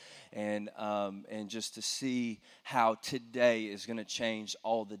and just to see how today is going to change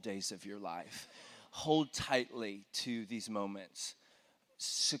all the days of your life. Hold tightly to these moments.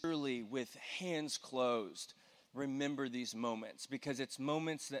 Securely, with hands closed, remember these moments, because it's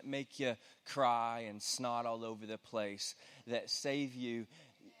moments that make you cry and snot all over the place, that save you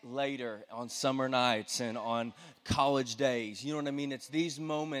later on summer nights and on college days. You know what I mean? It's these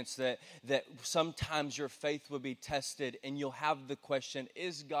moments that sometimes your faith will be tested and you'll have the question,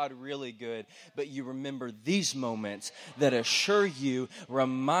 is God really good? But you remember these moments that assure you,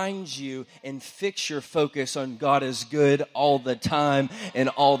 remind you, and fix your focus on God is good all the time, and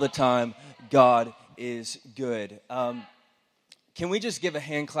all the time God is good. Can we just give a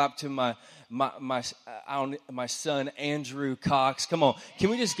hand clap to my son, Andrew Cox? Come on. Can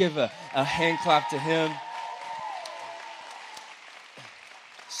we just give a hand clap to him?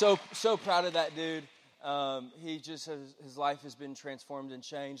 So proud of that dude. He just his life has been transformed and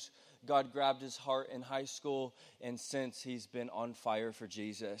changed. God grabbed his heart in high school, and since he's been on fire for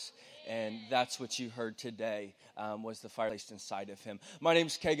Jesus. And that's what you heard today, was the fire placed inside of him. My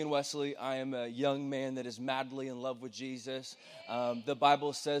name's Kagan Wesley. I am a young man that is madly in love with Jesus. The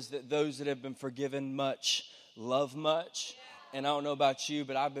Bible says that those that have been forgiven much love much. And I don't know about you,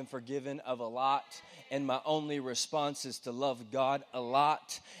 but I've been forgiven of a lot. And my only response is to love God a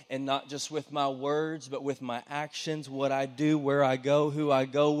lot, and not just with my words, but with my actions, what I do, where I go, who I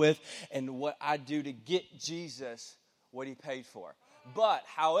go with, and what I do to get Jesus what he paid for. But,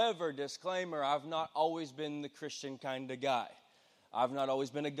 however, disclaimer, I've not always been the Christian kind of guy. I've not always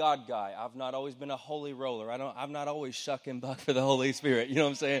been a God guy. I've not always been a holy roller. I'm not always shuck and buck for the Holy Spirit. You know what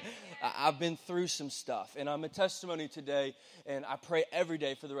I'm saying? I've been through some stuff. And I'm a testimony today, and I pray every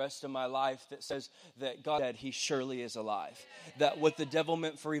day for the rest of my life that says that God said he surely is alive. That what the devil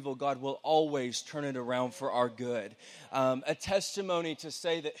meant for evil, God will always turn it around for our good. A testimony to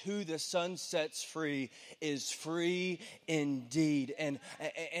say that who the Son sets free is free indeed. And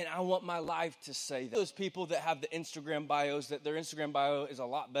I want my life to say that. Those people that have the Instagram bios, that their Instagram bio is a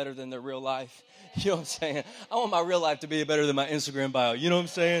lot better than their real life. You know what I'm saying? I want my real life to be better than my Instagram bio. You know what I'm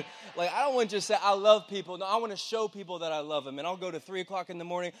saying? Like, I don't want to just say I love people. No, I want to show people that I love them. And I'll go to 3 o'clock in the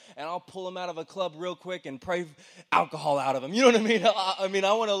morning and I'll pull them out of a club real quick and pray alcohol out of them. You know what I mean? I mean,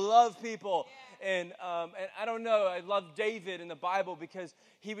 I want to love people. And I don't know, I love David in the Bible because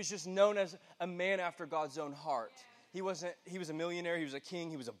he was just known as a man after God's own heart. He was a millionaire, he was a king,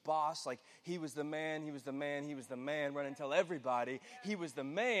 he was a boss. Like, he was the man running to tell everybody. He was the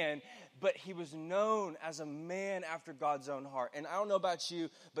man, but he was known as a man after God's own heart. And I don't know about you,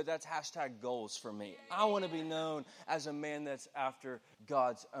 but that's #goals for me. I want to be known as a man that's after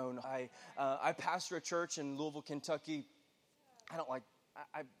God's own heart. I pastor a church in Louisville, Kentucky.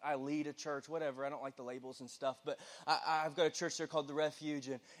 I lead a church, whatever. I don't like the labels and stuff, but I've got a church there called The Refuge,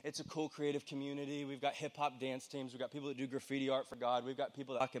 and it's a cool, creative community. We've got hip-hop dance teams. We've got people that do graffiti art for God. We've got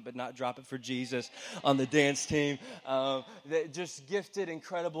people that rock it but not drop it for Jesus on the dance team. That just gifted,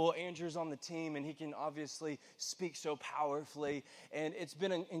 incredible. Andrew's on the team, and he can obviously speak so powerfully, and it's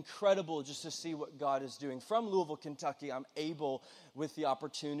been incredible just to see what God is doing. From Louisville, Kentucky, I'm able, with the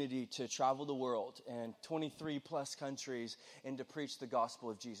opportunity, to travel the world and 23-plus countries and to preach the gospel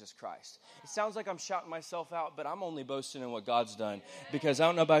of Jesus Christ. It sounds like I'm shouting myself out, but I'm only boasting in what God's done. Because I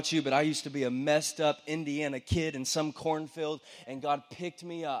don't know about you, but I used to be a messed up Indiana kid in some cornfield, and God picked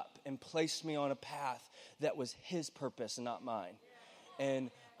me up and placed me on a path that was his purpose and not mine.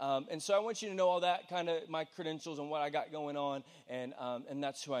 And so I want you to know all that, kind of my credentials and what I got going on, and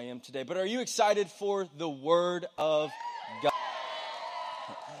that's who I am today. But are you excited for the Word of God?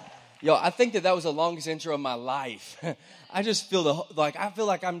 Yo, I think that was the longest intro of my life. I just feel I feel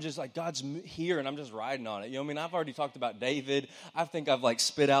like I'm just like God's here and I'm just riding on it. You know what I mean? I've already talked about David. I think I've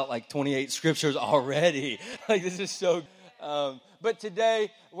spit out 28 scriptures already. This is so. But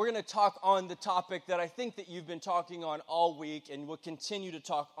today we're going to talk on the topic that I think that you've been talking on all week and will continue to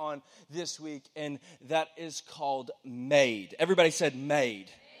talk on this week, and that is called made. Everybody said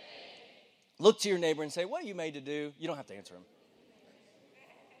made. Look to your neighbor and say, "What are you made to do?" You don't have to answer him.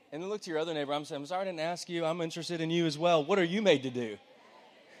 And then look to your other neighbor. I'm saying, "I'm sorry I didn't ask you. I'm interested in you as well. What are you made to do?"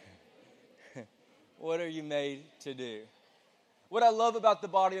 What are you made to do? What I love about the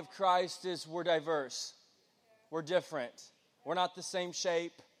body of Christ is we're diverse. We're different. We're not the same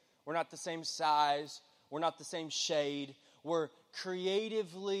shape. We're not the same size. We're not the same shade. We're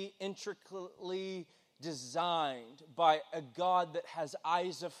creatively, intricately designed by a God that has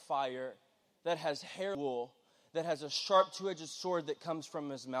eyes of fire, that has hair of wool, that has a sharp two-edged sword that comes from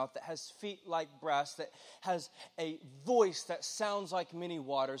his mouth, that has feet like brass, that has a voice that sounds like many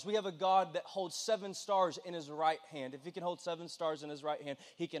waters. We have a God that holds 7 stars in his right hand. If he can hold 7 stars in his right hand,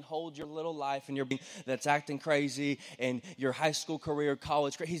 he can hold your little life and your being that's acting crazy and your high school career,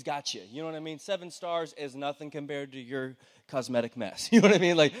 college career. He's got you. You know what I mean? 7 stars is nothing compared to your cosmetic mess. You know what I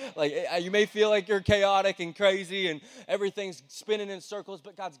mean? Like you may feel like you're chaotic and crazy and everything's spinning in circles,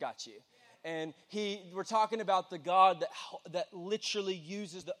 but God's got you. And we're talking about the God that literally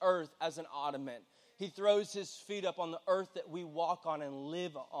uses the earth as an ottoman. He throws his feet up on the earth that we walk on and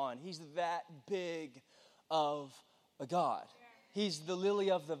live on. He's that big of a God. He's the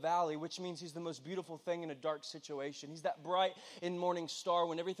lily of the valley, which means he's the most beautiful thing in a dark situation. He's that bright and morning star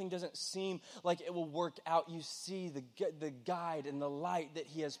when everything doesn't seem like it will work out. You see the guide and the light that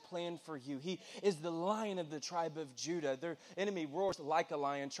he has planned for you. He is the Lion of the tribe of Judah. Their enemy roars like a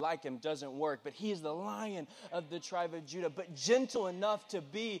lion. Like him doesn't work, but he is the Lion of the tribe of Judah, but gentle enough to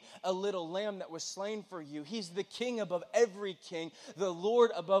be a little lamb that was slain for you. He's the King above every king, the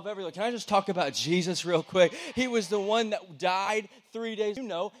Lord above every Lord. Can I just talk about Jesus real quick? He was the one that died 3 days. You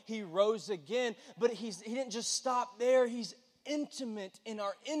know, he rose again, but he didn't just stop there. He's intimate in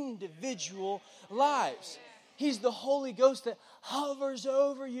our individual lives. He's the Holy Ghost that hovers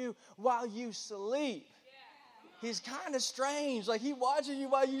over you while you sleep. He's kind of strange. Like, he watches you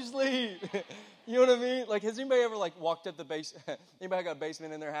while you sleep. You know what I mean? Like, has anybody ever, like, walked up the basement? Anybody got a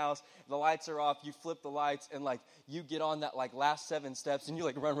basement in their house? The lights are off. You flip the lights, and, like, you get on that, like, last 7 steps, and you,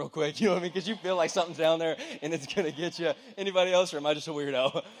 like, run real quick. You know what I mean? Because you feel like something's down there, and it's going to get you. Anybody else, or am I just a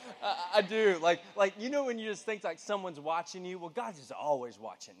weirdo? I do. Like, you know when you just think, like, someone's watching you? Well, God's just always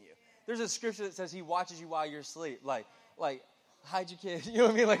watching you. There's a scripture that says he watches you while you're asleep. Like, hide your kids. You know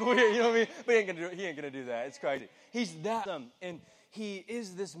what I mean? Like, weird, you know what I mean? But he ain't gonna do that. It's crazy. He's that awesome, and he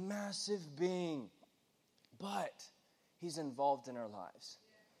is this massive being, but he's involved in our lives,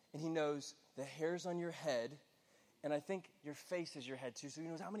 and he knows the hairs on your head, and I think your face is your head too. So he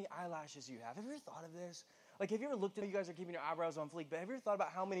knows how many eyelashes you have. Have you ever thought of this? Like, have you ever looked at you guys are keeping your eyebrows on fleek? But have you ever thought about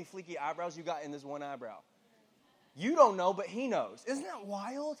how many fleeky eyebrows you got in this one eyebrow? You don't know, but he knows. Isn't that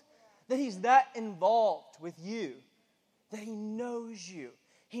wild? That he's that involved with you. That he knows you.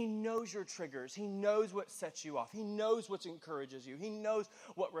 He knows your triggers. He knows what sets you off. He knows what encourages you. He knows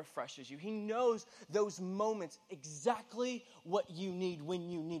what refreshes you. He knows those moments, exactly what you need when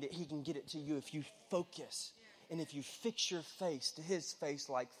you need it. He can get it to you if you focus and if you fix your face to his face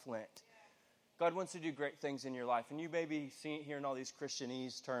like flint. God wants to do great things in your life. And you may be hearing all these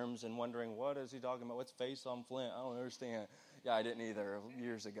Christianese terms and wondering, what is he talking about? What's face on flint? I don't understand. Yeah, I didn't either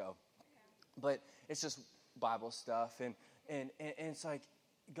years ago. But it's just Bible stuff, and it's like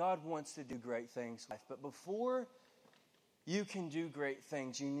God wants to do great things in life, but before you can do great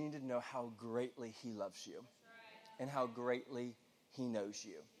things, you need to know how greatly he loves you, and how greatly he knows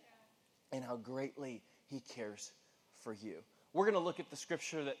you, and how greatly he cares for you. We're going to look at the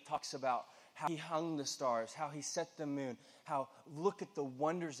scripture that talks about how he hung the stars, how he set the moon, how look at the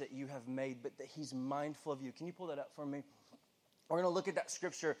wonders that you have made, but that he's mindful of you. Can you pull that up for me? We're going to look at that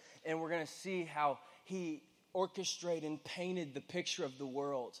scripture, and we're going to see how he orchestrated and painted the picture of the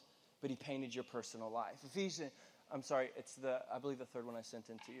world, but he painted your personal life. It's I believe the third one I sent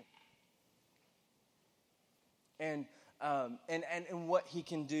into you. And what he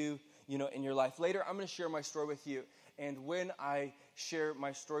can do, you know, in your life. Later, I'm going to share my story with you, and when I share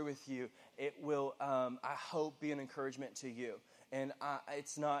my story with you, it will, I hope, be an encouragement to you. And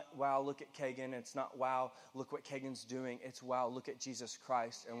it's not, wow, look at Kagan. It's not, wow, look what Kagan's doing. It's, wow, look at Jesus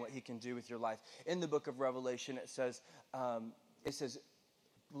Christ and what he can do with your life. In the book of Revelation, it says,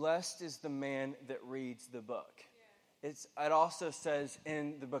 blessed is the man that reads the book. It also says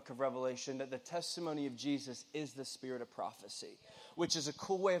in the book of Revelation that the testimony of Jesus is the spirit of prophecy, which is a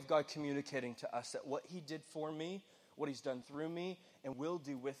cool way of God communicating to us that what he did for me, what he's done through me, and will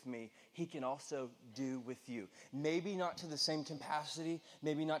do with me, he can also do with you. Maybe not to the same capacity,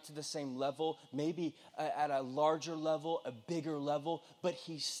 maybe not to the same level, maybe at a larger level, a bigger level, but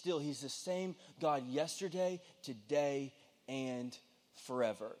he's the same God yesterday, today, and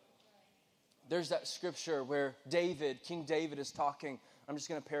forever. There's that scripture where King David is talking, I'm just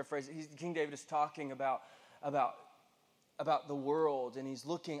going to paraphrase it, King David is talking about the world, and he's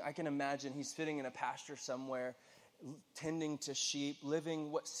looking, I can imagine he's sitting in a pasture somewhere, tending to sheep,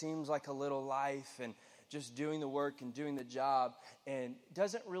 living what seems like a little life, and just doing the work and doing the job, and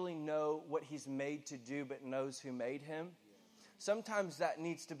doesn't really know what he's made to do, but knows who made him. Sometimes that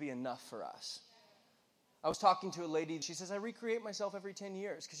needs to be enough for us. I was talking to a lady, she says, I recreate myself every 10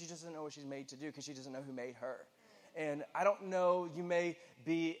 years because she doesn't know what she's made to do, because she doesn't know who made her. And I don't know, you may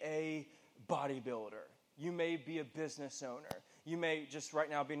be a bodybuilder. You may be a business owner. You may just right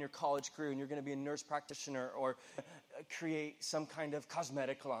now be in your college career and you're going to be a nurse practitioner or create some kind of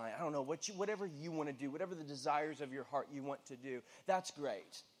cosmetic line. I don't know, whatever you want to do, whatever the desires of your heart you want to do, that's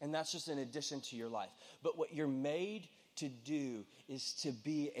great. And that's just an addition to your life. But what you're made to do is to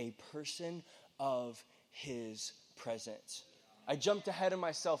be a person of his presence. I jumped ahead of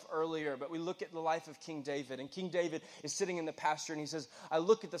myself earlier, but we look at the life of King David. And King David is sitting in the pasture, and he says, I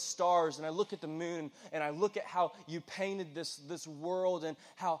look at the stars, and I look at the moon, and I look at how you painted this world, and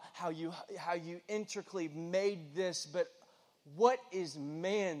how you intricately made this. But what is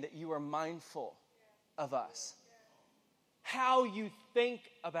man that you are mindful of us? How you think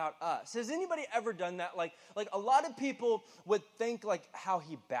about us. Has anybody ever done that? Like a lot of people would think like how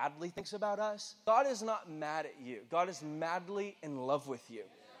he badly thinks about us. God is not mad at you. God is madly in love with you.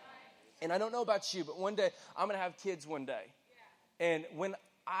 And I don't know about you, but one day I'm going to have kids one day. And when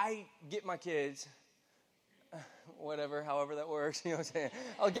I get my kids, however that works, you know what I'm saying?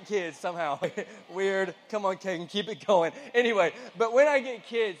 I'll get kids somehow. Weird. Come on, Kagan, keep it going. Anyway, but when I get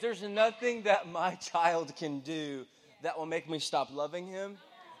kids, there's nothing that my child can do that will make me stop loving him,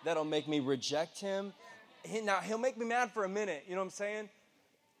 that'll make me reject him. Now, he'll make me mad for a minute, you know what I'm saying?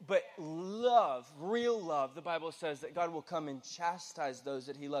 But love, real love, the Bible says that God will come and chastise those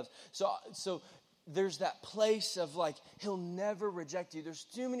that he loves. So there's that place of like, he'll never reject you. There's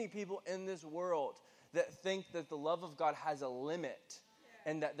too many people in this world that think that the love of God has a limit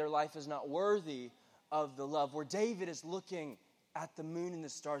and that their life is not worthy of the love. Where David is looking at the moon and the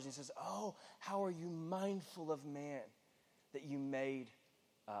stars, and he says, oh, how are you mindful of man that you made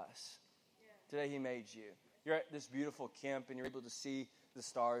us? Yeah. Today he made you. You're at this beautiful camp, and you're able to see the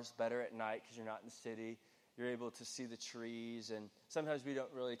stars better at night because you're not in the city. You're able to see the trees, and sometimes we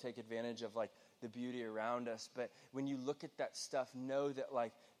don't really take advantage of like the beauty around us. But when you look at that stuff, know that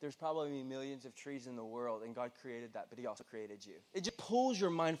like there's probably millions of trees in the world, and God created that, but he also created you. It just pulls your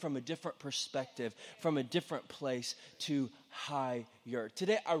mind from a different perspective, from a different place to higher.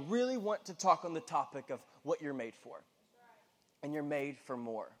 Today, I really want to talk on the topic of what you're made for. And you're made for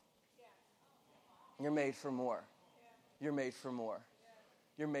more. You're made for more. You're made for more.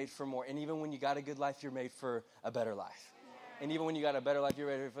 You're made for more. And even when you got a good life, you're made for a better life. And even when you got a better life, you're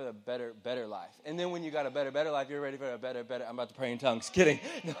ready for the better life. And then when you got a better life, you're ready for a better. I'm about to pray in tongues. Kidding.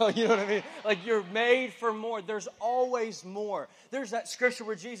 No, you know what I mean? Like you're made for more. There's always more. There's that scripture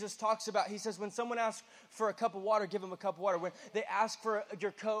where Jesus talks about, he says, when someone asks for a cup of water, give them a cup of water. When they ask for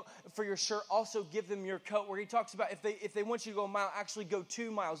your coat, for your shirt, also give them your coat. Where he talks about if they want you to go a mile, actually go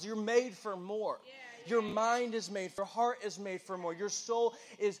 2 miles. You're made for more. Your mind is made for, your heart is made for more. Your soul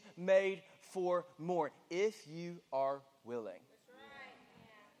is made for more if you are willing.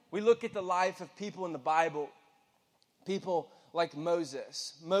 We look at the life of people in the Bible, people like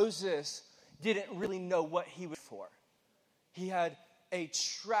Moses. Moses didn't really know what he was for. He had a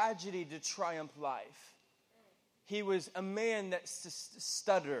tragedy to triumph life. He was a man that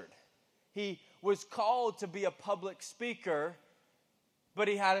stuttered. He was called to be a public speaker, but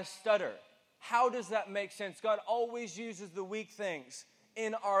he had a stutter. How does that make sense? God always uses the weak things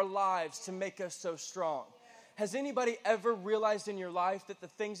in our lives to make us so strong. Has anybody ever realized in your life that the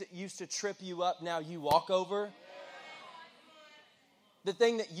things that used to trip you up, now you walk over? The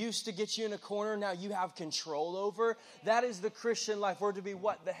thing that used to get you in a corner, now you have control over. That is the Christian life. We're to be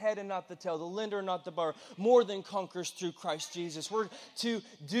what? The head and not the tail, the lender and not the borrower. More than conquerors through Christ Jesus. We're to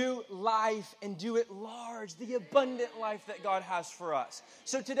do life and do it large, the abundant life that God has for us.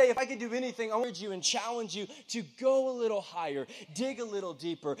 So today, if I could do anything, I urge you and challenge you to go a little higher, dig a little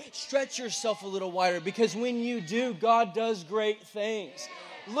deeper, stretch yourself a little wider, because when you do, God does great things.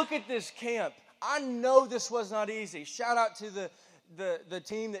 Look at this camp. I know this was not easy. Shout out to the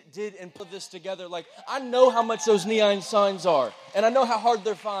team that did and put this together. Like, I know how much those neon signs are, and I know how hard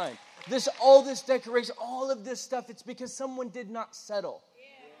they're find. All this decoration, all of this stuff, it's because someone did not settle.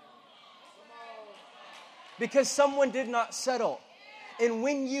 Because someone did not settle. And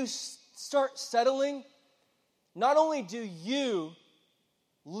when you start settling, not only do you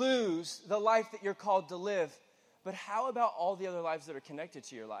lose the life that you're called to live, but how about all the other lives that are connected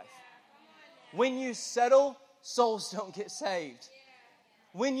to your life? When you settle, souls don't get saved.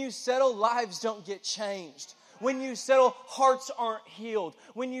 When you settle, lives don't get changed. When you settle, hearts aren't healed.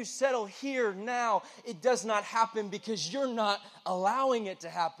 When you settle here, now, it does not happen because you're not allowing it to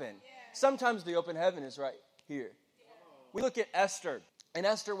happen. Sometimes the open heaven is right here. We look at Esther, and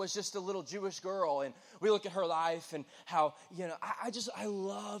Esther was just a little Jewish girl, and we look at her life and how, I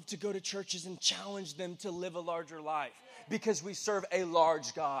love to go to churches and challenge them to live a larger life because we serve a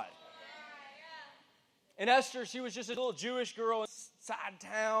large God. And Esther, she was just a little Jewish girl in a side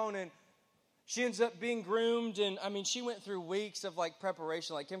town, and She ends up being groomed, and I mean, she went through weeks of like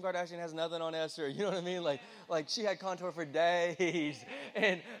preparation. Like Kim Kardashian has nothing on Esther, you know what I mean? Like she had contour for days,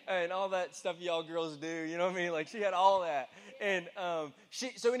 and all that stuff y'all girls do, you know what I mean? Like she had all that, and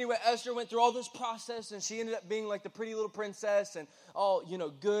so anyway, Esther went through all this process, and she ended up being like the pretty little princess, and all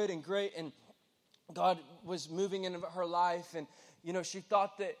good and great, and God was moving into her life, and she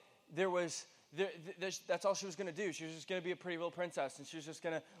thought that that's all she was going to do. She was just going to be a pretty little princess, and she was just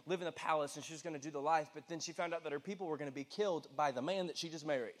going to live in the palace, and she was going to do the life. But then she found out that her people were going to be killed by the man that she just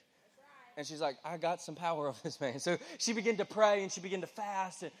married. Right. And she's like, I got some power over this man. So she began to pray, and she began to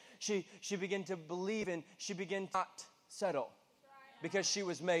fast, and she began to believe, and she began to not settle. Because she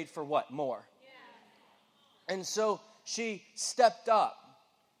was made for what? More. Yeah. And so she stepped up,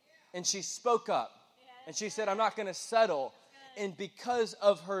 and she spoke up, and she said, I'm not going to settle. And because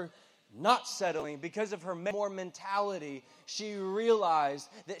of her not settling, because of her more mentality, she realized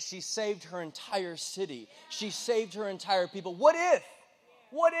that she saved her entire city. She saved her entire people. What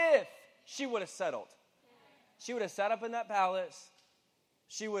if she would have settled? She would have sat up in that palace.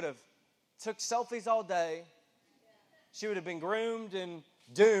 She would have took selfies all day. She would have been groomed and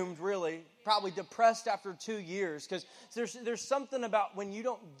doomed, really. Probably depressed after 2 years. Because there's something about when you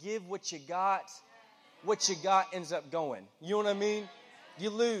don't give what you got ends up going. You know what I mean? You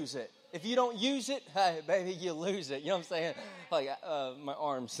lose it. If you don't use it, hey, baby, you lose it. You know what I'm saying? Like my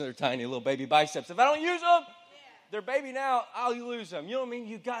arms, they're tiny little baby biceps. If I don't use them, they're baby now, I'll lose them. You know what I mean?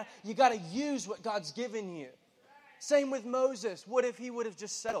 You got to use what God's given you. Same with Moses. What if he would have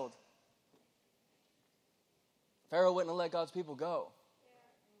just settled? Pharaoh wouldn't have let God's people go.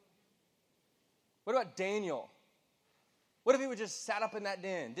 What about Daniel? What if he would just sat up in that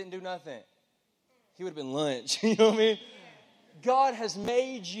den, didn't do nothing? He would have been lunch. You know what I mean? God has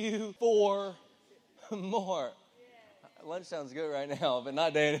made you for more. Lunch sounds good right now, but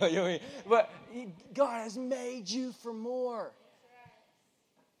not Daniel. You know what I mean? But God has made you for more.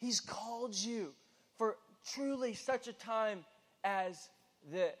 He's called you for truly such a time as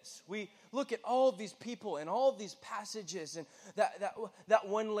this. We look at all of these people and all of these passages, and that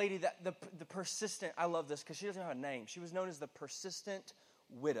one lady, that the persistent. I love this because she doesn't have a name. She was known as the persistent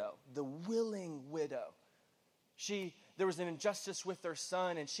widow, the willing widow. There was an injustice with their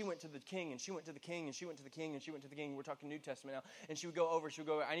son, and she went to the king, and she went to the king, and she went to the king, and she went to the king. We're talking New Testament now. And she would go over,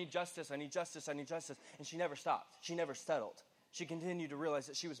 I need justice, I need justice, I need justice. And she never stopped. She never settled. She continued to realize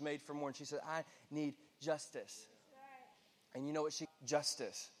that she was made for more, and she said, I need justice. And you know what?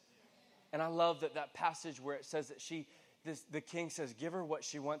 Justice. And I love that passage where it says that the king says, give her what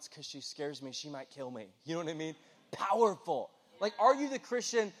she wants because she scares me. She might kill me. You know what I mean? Powerful. Like, are you the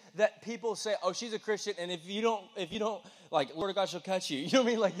Christian that people say, oh, she's a Christian, and if you don't, like, Lord of God shall cut you. You know what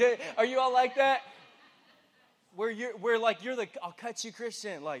I mean? Like, yeah, are you all like that? Where you're the I'll cut you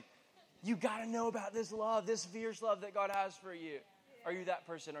Christian. Like, you got to know about this love, this fierce love that God has for you. Are you that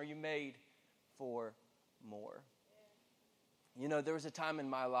person? Are you made for more? You know, there was a time in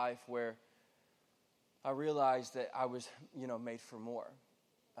my life where I realized that I was, made for more.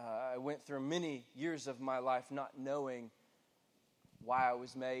 I went through many years of my life not knowing why I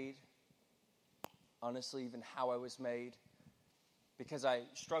was made, honestly, even how I was made, because I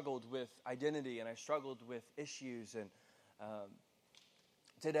struggled with identity and I struggled with issues. And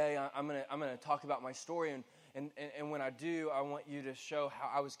today I'm gonna talk about my story, and when I do, I want you to show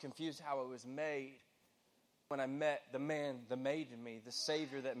how I was confused, how I was made. When I met the man that made me, the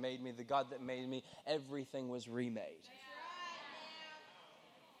Savior that made me, the God that made me, everything was remade.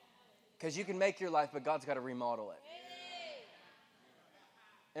 Because you can make your life, but God's got to remodel it.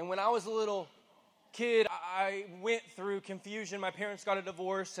 And when I was a little kid, I went through confusion. My parents got a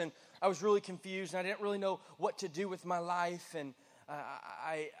divorce, and I was really confused, and I didn't really know what to do with my life, and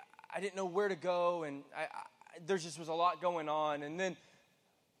I didn't know where to go, and there just was a lot going on. And then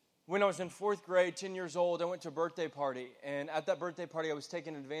when I was in 4th grade, 10 years old, I went to a birthday party, and at that birthday party, I was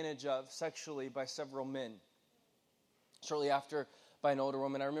taken advantage of sexually by several men. Shortly after, by an older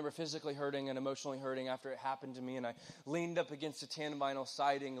woman. I remember physically hurting and emotionally hurting after it happened to me, and I leaned up against a tan vinyl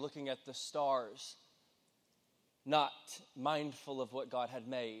siding looking at the stars, not mindful of what God had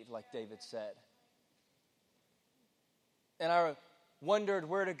made, like David said. And I wondered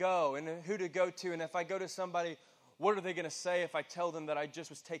where to go and who to go to, and if I go to somebody, what are they going to say if I tell them that I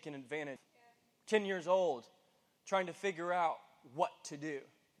just was taken advantage? 10 years old, trying to figure out what to do.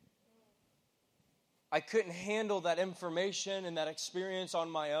 I couldn't handle that information and that experience on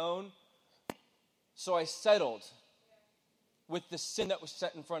my own. So I settled with the sin that was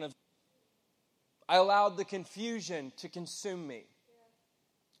set in front of me. I allowed the confusion to consume me.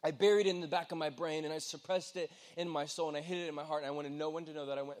 I buried it in the back of my brain, and I suppressed it in my soul, and I hid it in my heart, and I wanted no one to know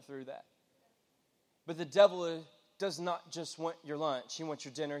that I went through that. But the devil does not just want your lunch. He wants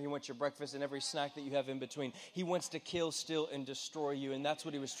your dinner. He wants your breakfast and every snack that you have in between. He wants to kill, steal, and destroy you. And that's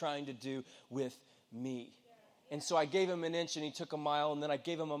what he was trying to do with me. And so I gave him an inch and he took a mile. And then I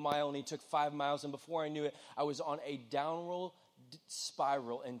gave him a mile and he took 5 miles. And before I knew it, I was on a downward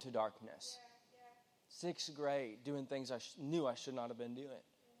spiral into darkness. 6th grade, doing things I knew I should not have been doing.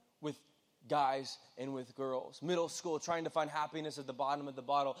 With guys and with girls. Middle school, trying to find happiness at the bottom of the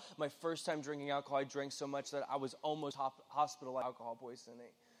bottle. My first time drinking alcohol, I drank so much that I was almost hospitalized, alcohol poisoning.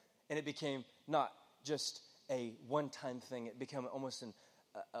 And it became not just a one-time thing. It became almost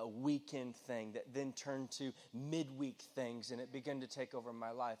a weekend thing that then turned to midweek things, and it began to take over my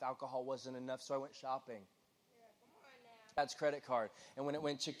life. Alcohol wasn't enough, so I went shopping. Dad's credit card. And when it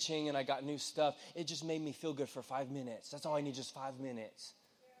went chick-ching and I got new stuff, it just made me feel good for 5 minutes. That's all I need, just 5 minutes.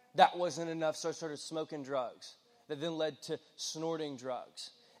 That wasn't enough, so I started smoking drugs. That then led to snorting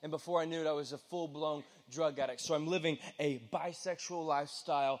drugs. And before I knew it, I was a full-blown drug addict. So I'm living a bisexual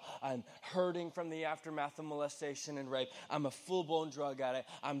lifestyle. I'm hurting from the aftermath of molestation and rape. I'm a full-blown drug addict.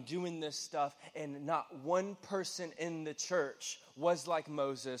 I'm doing this stuff, and not one person in the church was like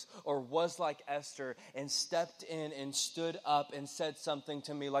Moses or was like Esther and stepped in and stood up and said something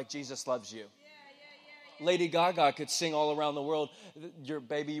to me like, Jesus loves you. Lady Gaga could sing all around the world, your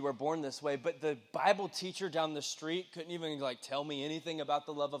baby, you were born this way. But the Bible teacher down the street couldn't even tell me anything about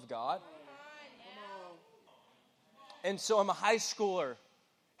the love of God. And so I'm a high schooler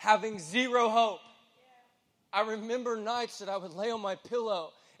having zero hope. I remember nights that I would lay on my pillow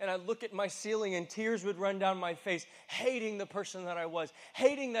and I'd look at my ceiling and tears would run down my face, hating the person that I was,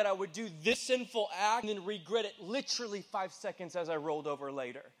 hating that I would do this sinful act and then regret it literally 5 seconds as I rolled over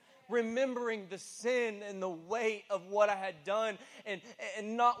later. Remembering the sin and the weight of what I had done and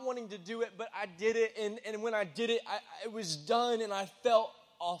not wanting to do it, but I did it. And when I did it, it was done and I felt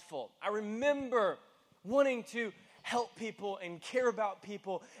awful. I remember wanting to help people and care about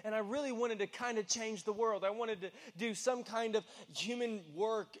people, and I really wanted to kind of change the world. I wanted to do some kind of human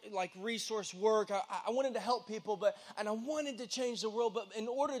work, like resource work. I wanted to help people, and I wanted to change the world, but in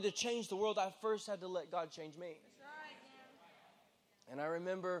order to change the world, I first had to let God change me. And I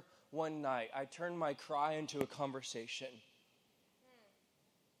remember one night, I turned my cry into a conversation.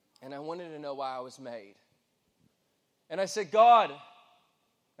 And I wanted to know why I was made. And I said, God,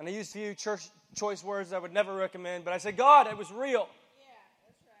 and I used a few church choice words I would never recommend, but I said, God, it was real. Yeah,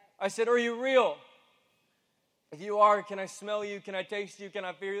 that's right. I said, are you real? If you are, can I smell you? Can I taste you? Can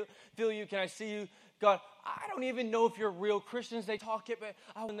I feel you? Can I see you? God, I don't even know if you're real Christians. They talk it, but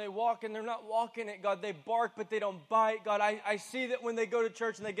when they walk and they're not walking it, God, they bark, but they don't bite. God, I see that when they go to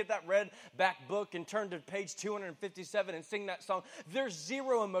church and they get that red back book and turn to page 257 and sing that song, there's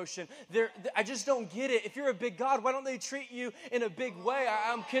zero emotion. I just don't get it. If you're a big God, why don't they treat you in a big way?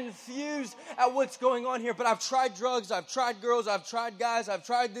 I'm confused at what's going on here, but I've tried drugs, I've tried girls, I've tried guys, I've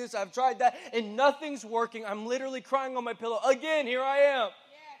tried this, I've tried that, and nothing's working. I'm literally crying on my pillow. Again, here I am.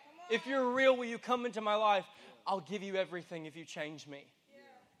 If you're real, will you come into my life? I'll give you everything if you change me. Yeah.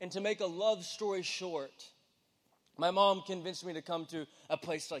 And to make a love story short, my mom convinced me to come to a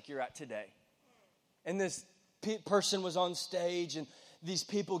place like you're at today. And this person was on stage, and these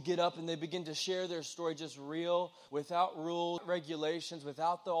people get up and they begin to share their story just real, without rules, regulations,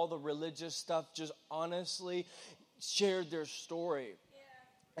 without all the religious stuff, just honestly shared their story.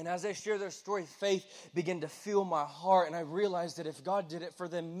 And as they share their story, faith began to fill my heart. And I realized that if God did it for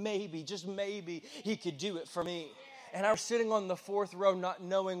them, maybe, just maybe, He could do it for me. And I was sitting on the 4th row, not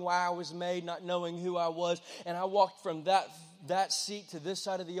knowing why I was made, not knowing who I was. And I walked from that seat to this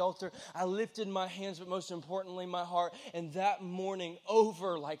side of the altar. I lifted my hands, but most importantly, my heart. And that morning,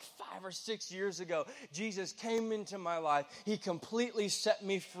 over like 5 or 6 years ago, Jesus came into my life. He completely set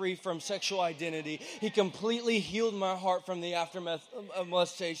me free from sexual identity. He completely healed my heart from the aftermath of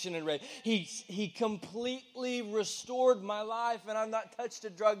molestation and rape. He completely restored my life, and I've not touched a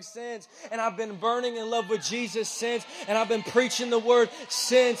drug since. And I've been burning in love with Jesus since. And I've been preaching the word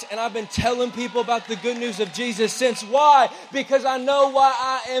since. And I've been telling people about the good news of Jesus since. Why? Because I know why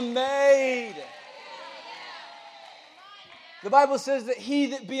I am made. The Bible says that he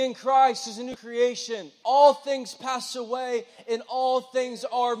that be in Christ is a new creation. All things pass away and all things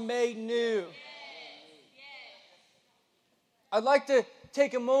are made new. I'd like to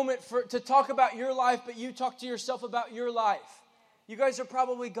take a moment to talk about your life, but you talk to yourself about your life. You guys are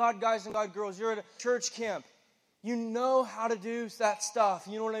probably God guys and God girls. You're at a church camp. You know how to do that stuff.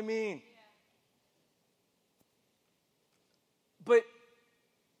 You know what I mean? But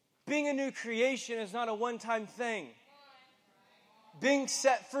being a new creation is not a one-time thing. Being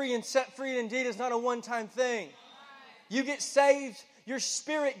set free and set free indeed is not a one-time thing. You get saved, your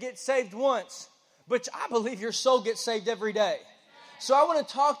spirit gets saved once. but I believe your soul gets saved every day. So I want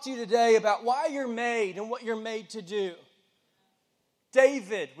to talk to you today about why you're made and what you're made to do.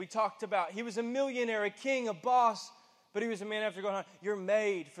 David, we talked about, he was a millionaire, a king, a boss, but he was a man after God. You're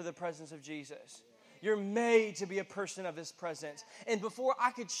made for the presence of Jesus. You're made to be a person of His presence. And before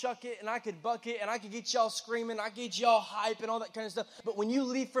I could chuck it and I could buck it and I could get y'all screaming, I could get y'all hype and all that kind of stuff. But when you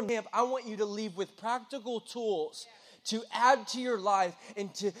leave from camp, I want you to leave with practical tools to add to your life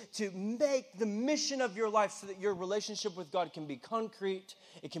and to make the mission of your life so that your relationship with God can be concrete,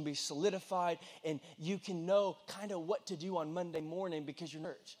 it can be solidified, and you can know kind of what to do on Monday morning because you're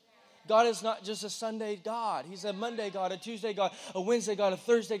church. God is not just a Sunday God. He's a Monday God, a Tuesday God, a Wednesday God, a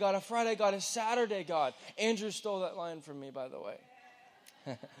Thursday God, a Friday God, a Saturday God. Andrew stole that line from me, by the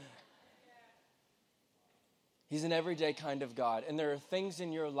way. He's an everyday kind of God. And there are things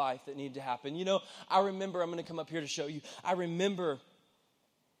in your life that need to happen. You know, I remember, I'm going to come up here to show you. I remember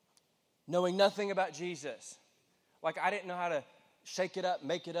knowing nothing about Jesus. Like I didn't know how to shake it up,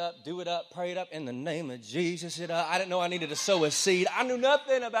 make it up, do it up, pray it up in the name of Jesus. I didn't know I needed to sow a seed. I knew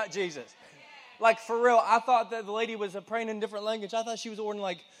nothing about Jesus. Like for real, I thought that the lady was praying in a different language. I thought she was ordering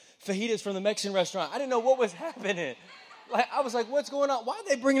like fajitas from the Mexican restaurant. I didn't know what was happening. Like I was like, what's going on? Why are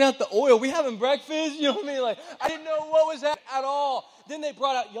they bringing out the oil? We having breakfast? You know what I mean? Like I didn't know what was happening at all. Then they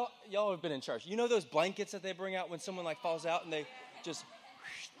brought out, y'all have been in church. You know those blankets that they bring out when someone like falls out and they just,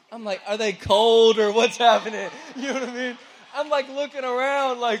 I'm like, are they cold or what's happening? You know what I mean? I'm like looking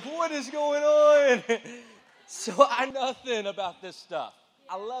around like, what is going on? So I knew nothing about this stuff.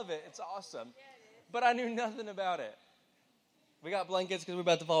 I love it. It's awesome. But I knew nothing about it. We got blankets because we're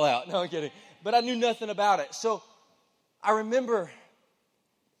about to fall out. No, I'm kidding. But I knew nothing about it. So I remember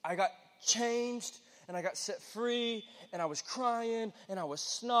I got changed and I got set free and I was crying and I was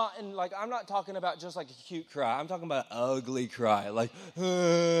snotting. Like, I'm not talking about just like a cute cry. I'm talking about an ugly cry. Like,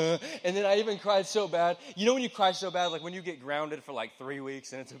 and then I even cried so bad. You know when you cry so bad, like when you get grounded for like 3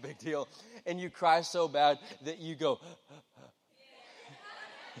 weeks and it's a big deal, and you cry so bad that you go,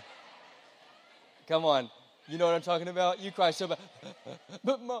 come on. You know what I'm talking about? You cry so bad.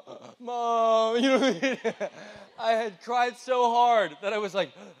 But mom, you know what I mean? I had cried so hard that I was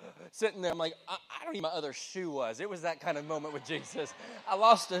like sitting there. I'm like, I don't know where my other shoe was. It was that kind of moment with Jesus. I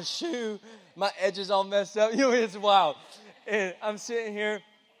lost a shoe. My edges all messed up. You know, it's wild. And I'm sitting here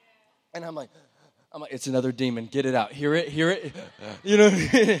and I'm like, it's another demon. Get it out. Hear it. You know what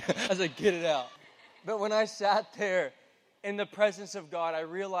I mean? I was like, get it out. But when I sat there in the presence of God, I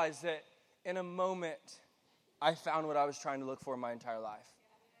realized that in a moment, I found what I was trying to look for my entire life.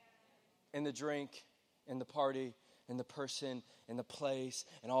 In the drink, in the party, in the person, in the place,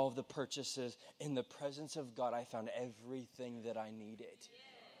 in all of the purchases. In the presence of God, I found everything that I needed.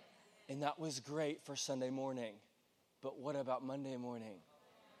 And that was great for Sunday morning. But what about Monday morning?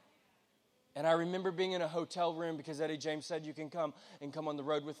 And I remember being in a hotel room because Eddie James said, you can come on the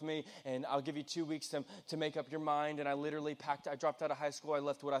road with me and I'll give you 2 weeks to make up your mind. And I literally I dropped out of high school. I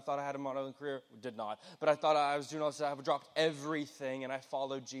left what I thought I had a modeling career. Did not. But I thought I was doing all this. I dropped everything and I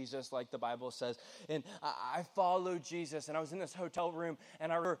followed Jesus like the Bible says. And I followed Jesus and I was in this hotel room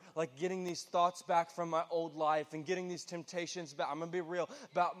and I remember like getting these thoughts back from my old life and getting these temptations back. I'm going to be real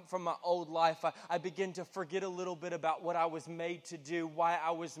from my old life. I began to forget a little bit about what I was made to do, why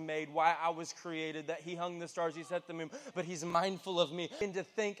I was made, why I was created, that He hung the stars, He set the moon, but He's mindful of me. And to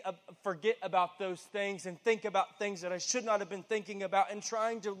forget about those things and think about things that I should not have been thinking about and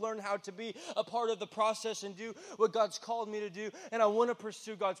trying to learn how to be a part of the process and do what God's called me to do. And I want to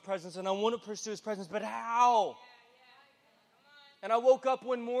pursue God's presence and I want to pursue His presence, but how? And I woke up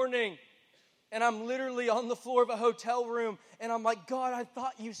one morning and I'm literally on the floor of a hotel room and I'm like, God, I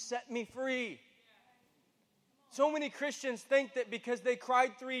thought You set me free. So many Christians think that because they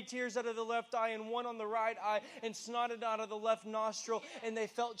cried 3 tears out of the left eye and 1 on the right eye and snotted out of the left nostril and they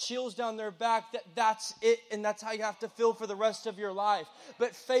felt chills down their back, that's it and that's how you have to feel for the rest of your life.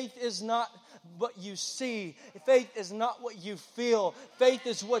 But faith is not what you see. Faith is not what you feel. Faith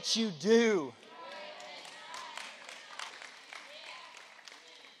is what you do.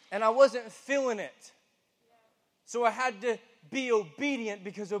 And I wasn't feeling it. So I had to be obedient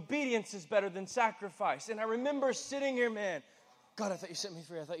because obedience is better than sacrifice. And I remember sitting here, man, God, I thought You set me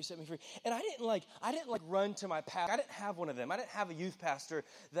free. I thought You set me free. And I didn't run to my pastor. I didn't have one of them. I didn't have a youth pastor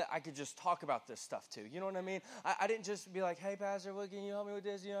that I could just talk about this stuff to. You know what I mean? I didn't just be like, hey, pastor, what can you help me with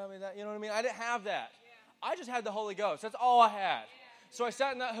this? You know what I mean? I didn't have that. I just had the Holy Ghost. That's all I had. So I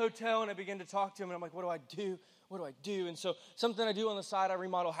sat in that hotel and I began to talk to Him. And I'm like, what do I do? What do I do? And so something I do on the side, I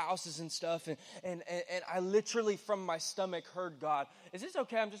remodel houses and stuff. And I literally from my stomach heard God. Is this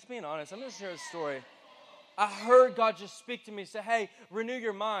okay? I'm just being honest. I'm going to share a story. I heard God just speak to me, say, hey, renew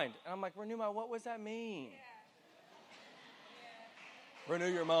your mind. And I'm like, renew my, what does that mean? Renew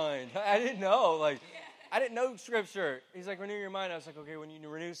your mind. I didn't know, I didn't know Scripture. He's like, renew your mind. I was like, okay, when you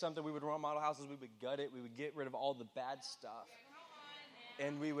renew something, we would remodel houses, we would gut it, we would get rid of all the bad stuff.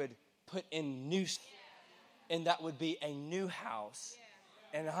 And we would put in new stuff. And that would be a new house.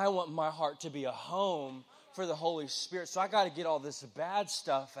 And I want my heart to be a home for the Holy Spirit. So I got to get all this bad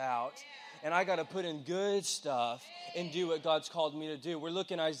stuff out. And I got to put in good stuff and do what God's called me to do. We're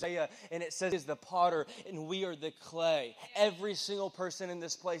looking at Isaiah, and it says, "Is the potter, and we are the clay." Every single person in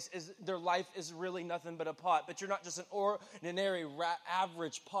this place, their life is really nothing but a pot. But you're not just an ordinary,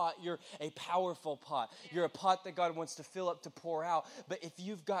 average pot. You're a powerful pot. You're a pot that God wants to fill up, to pour out. But if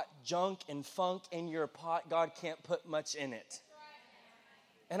you've got junk and funk in your pot, God can't put much in it.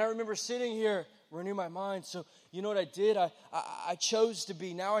 And I remember sitting here, renew my mind. So you know what I did? I chose to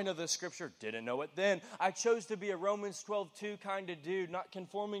be, now I know the Scripture, didn't know it then. I chose to be a Romans 12:2 kind of dude, not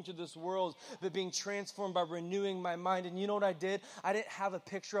conforming to this world, but being transformed by renewing my mind. And you know what I did? I didn't have a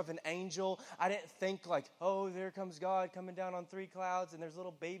picture of an angel. I didn't think like, oh, there comes God coming down on 3 clouds and there's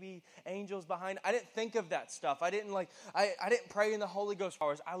little baby angels behind. I didn't think of that stuff. I didn't pray in the Holy Ghost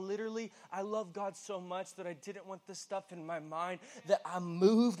hours. I love God so much that I didn't want this stuff in my mind, that I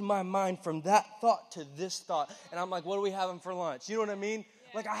moved my mind from that thought to this thought. And I'm like, what are we having for lunch? You know what I mean?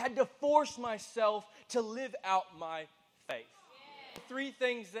 Yeah. Like I had to force myself to live out my faith. Yeah. 3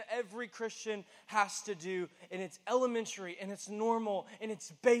 things that every Christian has to do, and it's elementary, and it's normal, and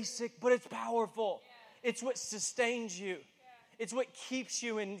it's basic, but it's powerful. Yeah. It's what sustains you. Yeah. It's what keeps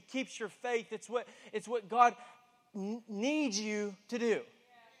you and keeps your faith. It's what God needs you to do. Yeah.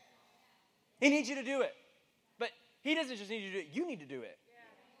 He needs you to do it. But He doesn't just need you to do it. You need to do it.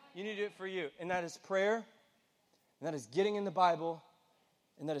 You need to do it for you. And that is prayer. And that is getting in the Bible,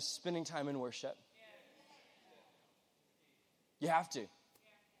 and that is spending time in worship. You have to.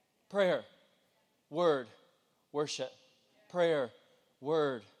 Prayer, word, worship. Prayer,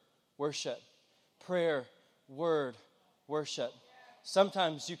 word, worship. Prayer, word, worship.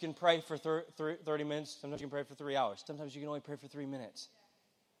 Sometimes you can pray for 30 minutes. Sometimes you can pray for 3 hours. Sometimes you can only pray for 3 minutes.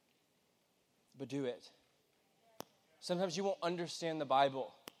 But do it. Sometimes you won't understand the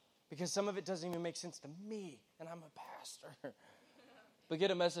Bible, because some of it doesn't even make sense to me, and I'm a pastor. But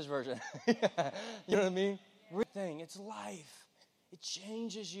get a Message version. You know what I mean? Thing. It's life. It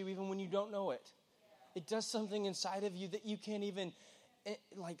changes you even when you don't know it. It does something inside of you that you can't even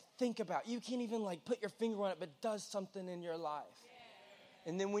think about. You can't even put your finger on it, but it does something in your life.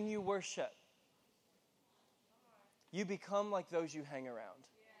 And then when you worship, you become like those you hang around.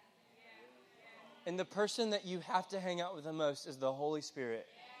 And the person that you have to hang out with the most is the Holy Spirit.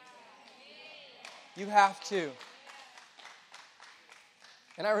 You have to.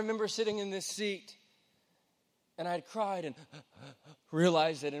 And I remember sitting in this seat, and I had cried and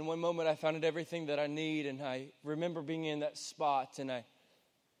realized that in one moment I found everything that I need. And I remember being in that spot, and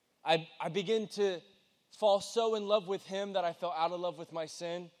I began to fall so in love with Him that I fell out of love with my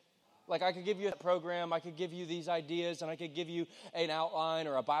sin. Like I could give you a program, I could give you these ideas, and I could give you an outline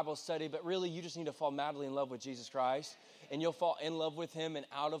or a Bible study, but really you just need to fall madly in love with Jesus Christ. And you'll fall in love with Him and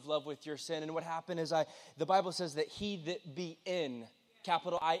out of love with your sin. And what happened is the Bible says that he that be in,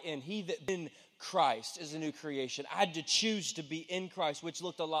 capital I-N, he that in Christ is a new creation. I had to choose to be in Christ, which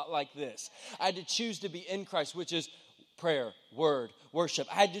looked a lot like this. I had to choose to be in Christ, which is prayer, word, worship.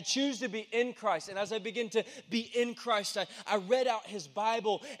 I had to choose to be in Christ. And as I began to be in Christ, I read out His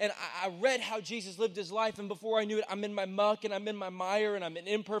Bible, and I read how Jesus lived His life. And before I knew it, I'm in my muck, and I'm in my mire, and I'm an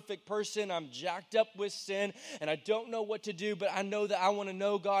imperfect person. I'm jacked up with sin, and I don't know what to do, but I know that I want to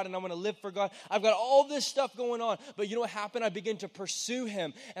know God, and I want to live for God. I've got all this stuff going on. But you know what happened? I began to pursue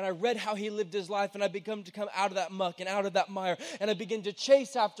Him, and I read how He lived His life, and I began to come out of that muck and out of that mire, and I began to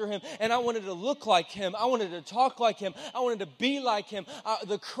chase after Him, and I wanted to look like Him. I wanted to talk like Him. I wanted to be like Him.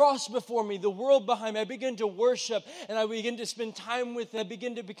 The cross before me, the world behind me. I began to worship, and I began to spend time with Him. I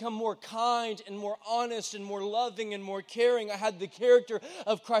began to become more kind and more honest and more loving and more caring. I had the character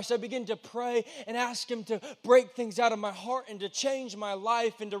of Christ. I began to pray and ask Him to break things out of my heart and to change my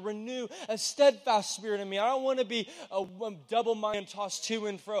life and to renew a steadfast spirit in me. I don't want to be a double-minded, tossed to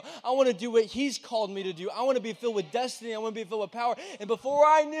and fro. I want to do what He's called me to do. I want to be filled with destiny. I want to be filled with power. And before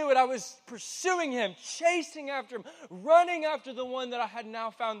I knew it, I was pursuing Him, chasing after Him, running after the one that I had now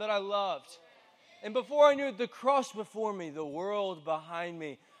found that I loved. And before I knew it, the cross before me, the world behind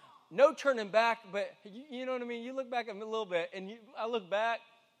me. No turning back, but you know what I mean? You look back a little bit, and I look back,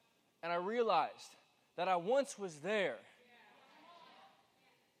 and I realized that I once was there.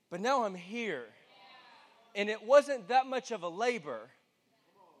 But now I'm here. And it wasn't that much of a labor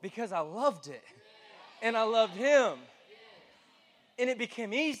because I loved it. And I loved him. And it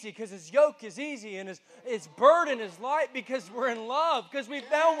became easy because his yoke is easy and his burden is light because we're in love, because we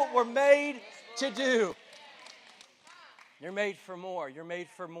found what we're made to do. You're made for more. You're made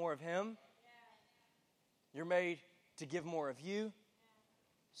for more of him. You're made to give more of you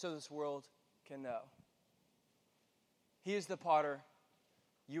so this world can know. He is the potter.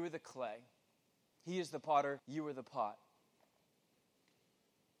 You are the clay. He is the potter. You are the pot.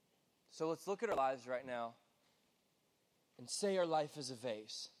 So let's look at our lives right now and say our life is a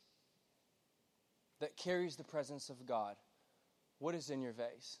vase that carries the presence of God. What is in your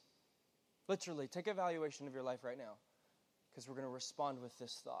vase? Literally, take an evaluation of your life right now, because we're going to respond with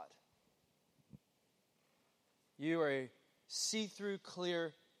this thought. You are a see-through,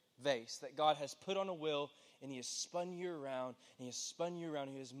 clear vase that God has put on a wheel, and he has spun you around, and he has spun you around.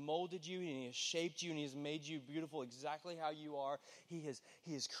 He has molded you, and he has shaped you, and he has made you beautiful exactly how you are. He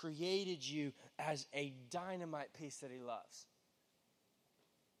has created you as a dynamite piece that he loves.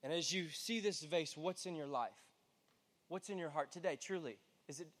 And as you see this vase, what's in your life? What's in your heart today, truly?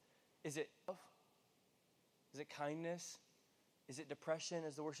 Is it love? Is it kindness? Is it depression?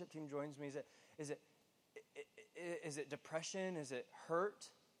 As the worship team joins me, is it depression? Is it hurt?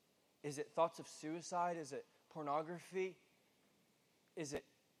 Is it thoughts of suicide? Is it pornography? Is it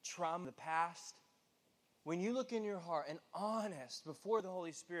trauma of the past? When you look in your heart and honest before the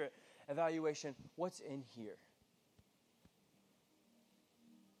Holy Spirit evaluation, what's in here?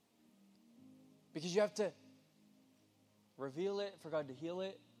 Because you have to reveal it for God to heal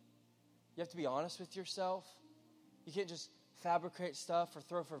it. You have to be honest with yourself. You can't just fabricate stuff or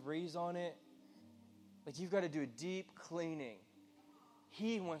throw Febreze on it. Like, you've got to do a deep cleaning.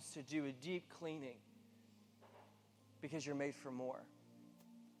 He wants to do a deep cleaning because you're made for more.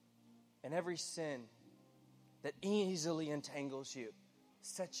 And every sin that easily entangles you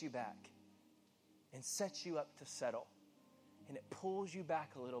sets you back and sets you up to settle. And it pulls you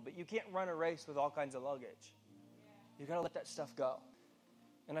back a little bit. You can't run a race with all kinds of luggage. You've got to let that stuff go.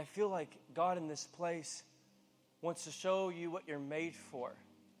 And I feel like God in this place wants to show you what you're made for.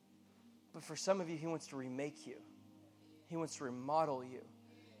 But for some of you, he wants to remake you. He wants to remodel you.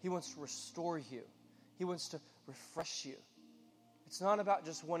 He wants to restore you. He wants to refresh you. It's not about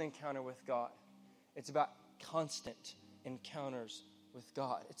just one encounter with God. It's about constant encounters with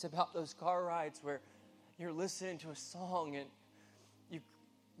God. It's about those car rides where you're listening to a song and you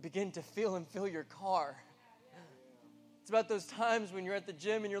begin to feel and fill your car. It's about those times when you're at the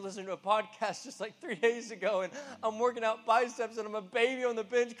gym and you're listening to a podcast just like 3 days ago and I'm working out biceps and I'm a baby on the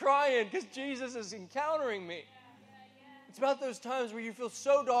bench crying because Jesus is encountering me. It's about those times where you feel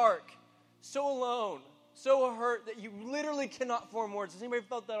so dark, so alone, so hurt that you literally cannot form words. Has anybody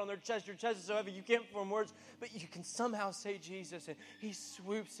felt that on their chest? Your chest is so heavy you can't form words, but you can somehow say Jesus and he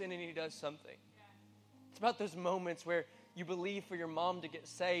swoops in and he does something. It's about those moments where you believe for your mom to get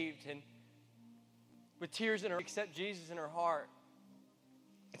saved and with tears in her, accept Jesus in her heart.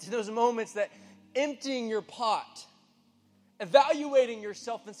 It's those moments that emptying your pot, evaluating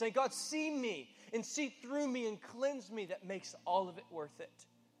yourself and saying, God, see me and see through me and cleanse me, that makes all of it worth it.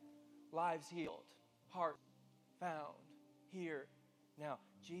 Lives healed, heart found, here, now.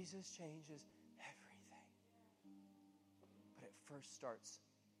 Jesus changes everything. But it first starts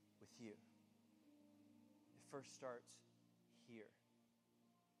with you. It first starts here.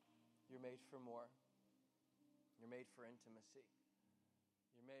 You're made for more. You're made for intimacy.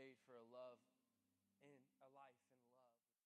 You're made for a love in a life.